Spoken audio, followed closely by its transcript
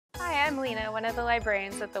Hi, I'm Lena, one of the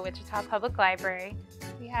librarians at the Wichita Public Library.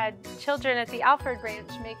 We had children at the Alford Branch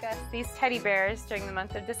make us these teddy bears during the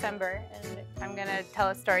month of December, and I'm going to tell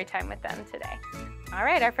a story time with them today. All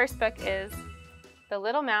right, our first book is The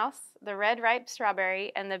Little Mouse, the Red Ripe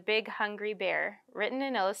Strawberry, and the Big Hungry Bear, written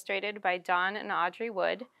and illustrated by Don and Audrey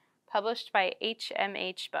Wood, published by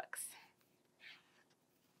HMH Books.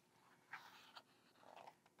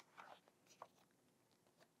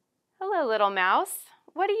 Hello, little mouse.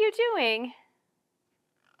 What are you doing?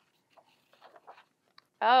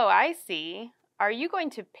 Oh, I see. Are you going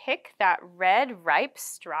to pick that red, ripe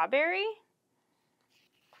strawberry?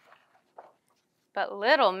 But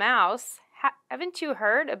little mouse, haven't you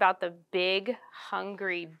heard about the big,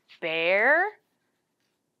 hungry bear?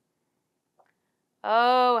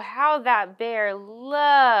 Oh, how that bear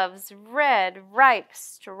loves red, ripe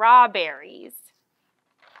strawberries.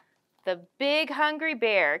 The big, hungry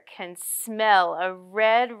bear can smell a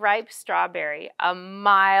red, ripe strawberry a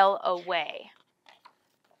mile away,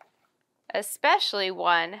 especially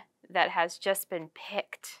one that has just been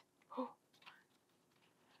picked.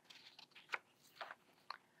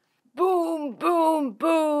 Boom, boom,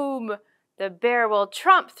 boom! The bear will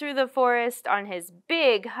tromp through the forest on his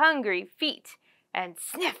big, hungry feet and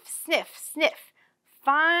sniff, sniff, sniff,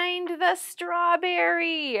 find the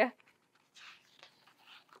strawberry.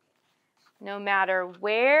 No matter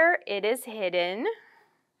where it is hidden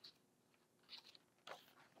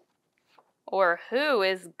or who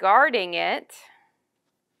is guarding it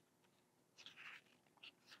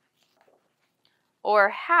or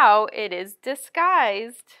how it is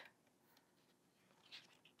disguised.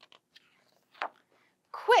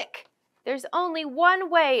 Quick! There's only one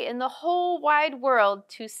way in the whole wide world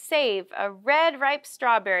to save a red, ripe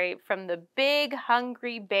strawberry from the big,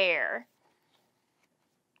 hungry bear.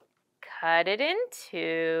 Cut it in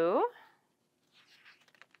two.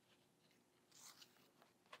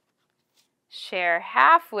 Share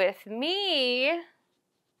half with me.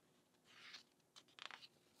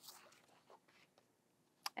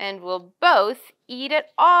 And we'll both eat it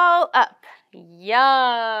all up.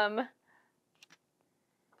 Yum!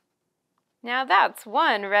 Now that's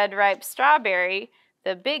one red, ripe strawberry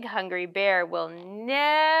the big, hungry bear will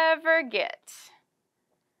never get.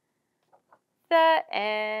 The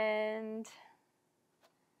end.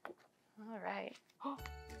 All right. Oh,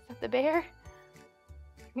 is that the bear?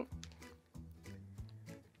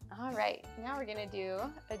 All right, now we're gonna do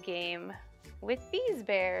a game with these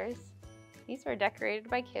bears. These were decorated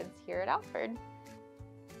by kids here at Alford.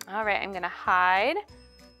 All right, I'm gonna hide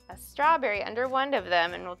a strawberry under one of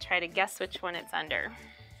them and we'll try to guess which one it's under.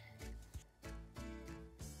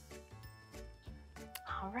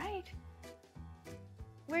 All right.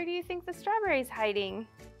 Where do you think the strawberry's hiding?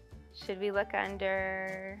 Should we look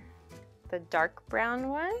under the dark brown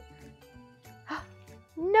one?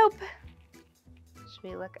 Nope. Should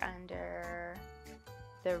we look under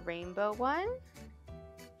the rainbow one?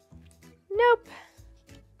 Nope.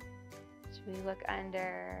 Should we look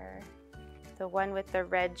under the one with the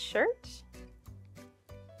red shirt?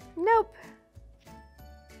 Nope.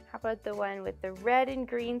 How about the one with the red and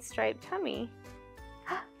green striped tummy?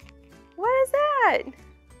 What is that?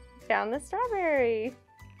 Found the strawberry.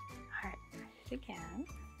 All right, try it again.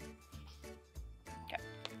 Okay.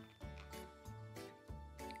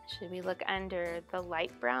 Should we look under the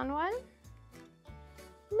light brown one?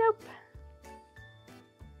 Nope.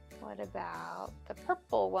 What about the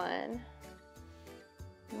purple one?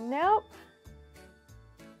 Nope.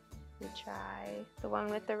 We try the one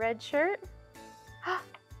with the red shirt.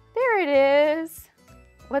 There it is.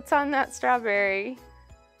 What's on that strawberry?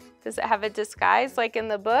 Does it have a disguise like in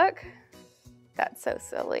the book? That's so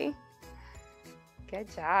silly.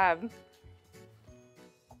 Good job.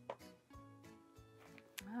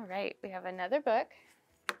 All right, we have another book.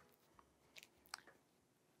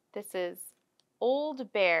 This is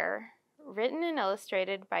Old Bear, written and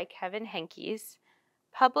illustrated by Kevin Henkes,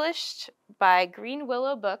 published by Green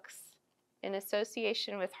Willow Books in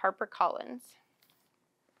association with HarperCollins.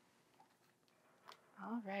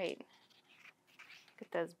 All right. Look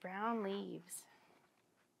at those brown leaves.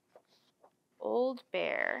 Old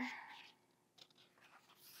Bear.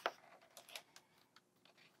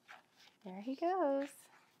 There he goes.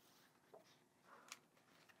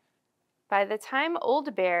 By the time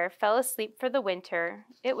Old Bear fell asleep for the winter,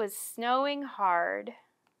 it was snowing hard.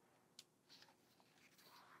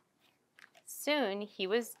 Soon he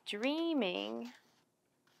was dreaming.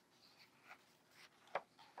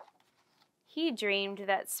 He dreamed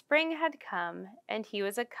that spring had come and he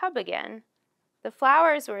was a cub again. The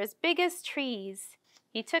flowers were as big as trees.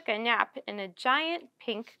 He took a nap in a giant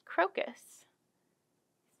pink crocus.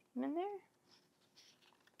 Him in there?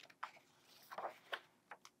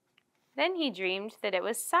 Then he dreamed that it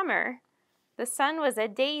was summer. The sun was a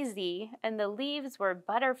daisy and the leaves were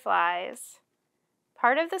butterflies.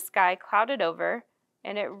 Part of the sky clouded over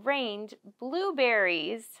and it rained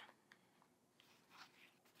blueberries.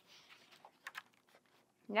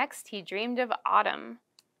 Next he dreamed of autumn.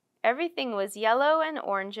 Everything was yellow and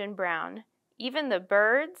orange and brown, even the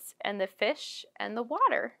birds and the fish and the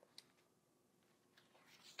water.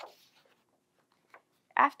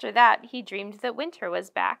 After that, he dreamed that winter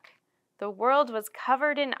was back. The world was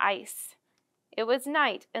covered in ice. It was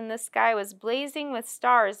night, and the sky was blazing with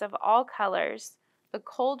stars of all colors. The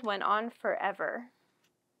cold went on forever.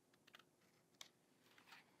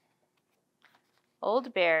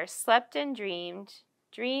 Old Bear slept and dreamed,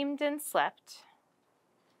 dreamed and slept.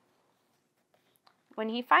 When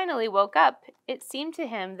he finally woke up, it seemed to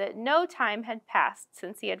him that no time had passed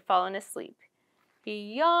since he had fallen asleep.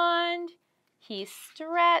 He yawned, he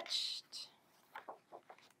stretched.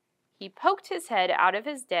 He poked his head out of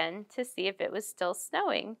his den to see if it was still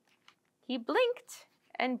snowing. He blinked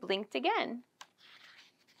and blinked again.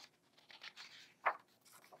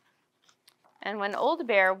 And when Old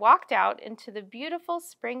Bear walked out into the beautiful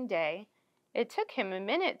spring day, it took him a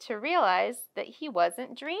minute to realize that he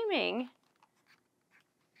wasn't dreaming.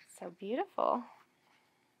 So beautiful.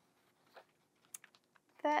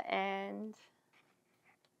 The end.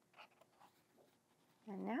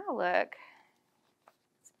 And now look,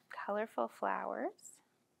 some colorful flowers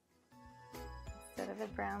instead of the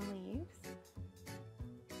brown leaves.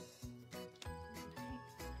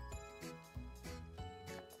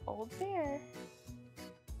 That's Old Bear.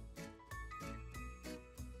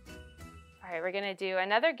 All right, we're going to do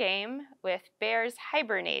another game with bears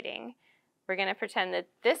hibernating. We're going to pretend that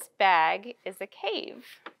this bag is a cave.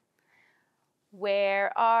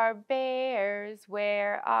 Where are bears?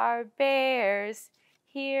 Where are bears?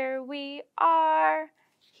 Here we are.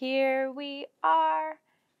 Here we are.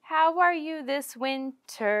 How are you this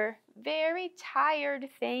winter? Very tired,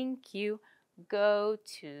 thank you. Go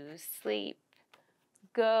to sleep.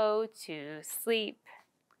 Go to sleep.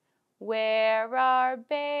 Where are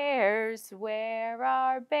bears? Where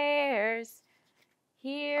are bears?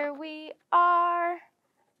 Here we are.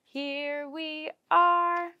 Here we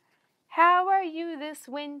are. How are you this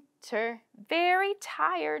winter? Very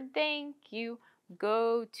tired, thank you.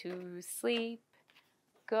 Go to sleep.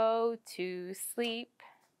 Go to sleep.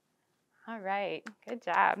 All right, good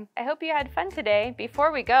job. I hope you had fun today.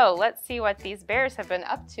 Before we go, let's see what these bears have been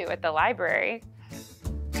up to at the library.